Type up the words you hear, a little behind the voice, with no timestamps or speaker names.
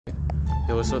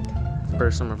Yo, what's up?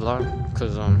 First summer vlog,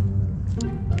 cause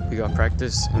we got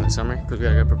practice in the summer, cause we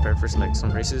gotta get prepared for like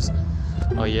some races.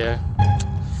 Oh yeah,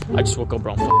 I just woke up,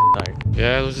 bro. I'm tired.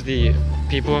 Yeah, those are the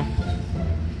people.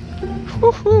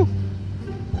 Woohoo!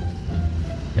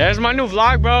 Yeah, it's my new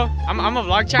vlog, bro. I'm a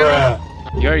vlog channel.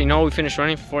 Bruh. You already know we finished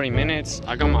running for 40 minutes.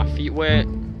 I got my feet wet.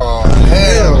 Oh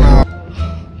hell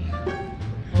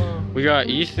no! We got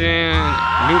Ethan,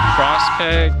 new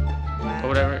prospect, or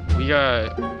whatever. We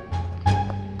got.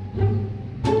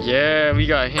 Yeah, we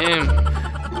got him.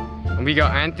 And we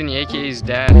got Anthony, aka his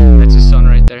dad. That's his son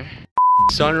right there.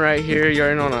 Son right here, you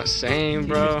already know what I'm saying,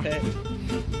 bro.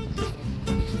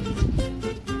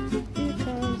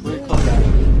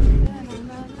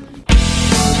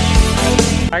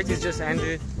 Practice just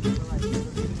ended.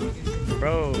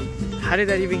 Bro, how did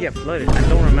that even get flooded? I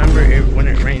don't remember it when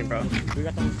it rained, bro. We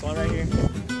got the spot right here.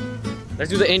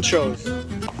 Let's do the intros.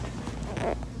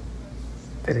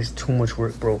 That is too much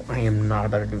work, bro. I am not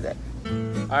about to do that.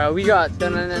 Alright, we got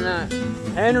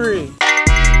Henry.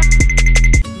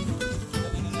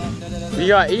 We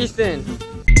got Ethan.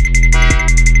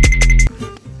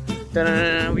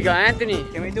 We got Anthony.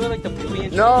 Can we do it like the movie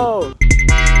intro? No.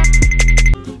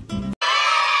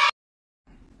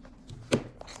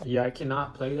 Yeah, I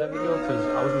cannot play that video because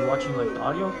I was watching like the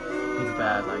audio. It's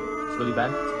bad, like it's really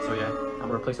bad. So yeah, I'm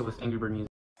gonna replace it with Angry Bird music.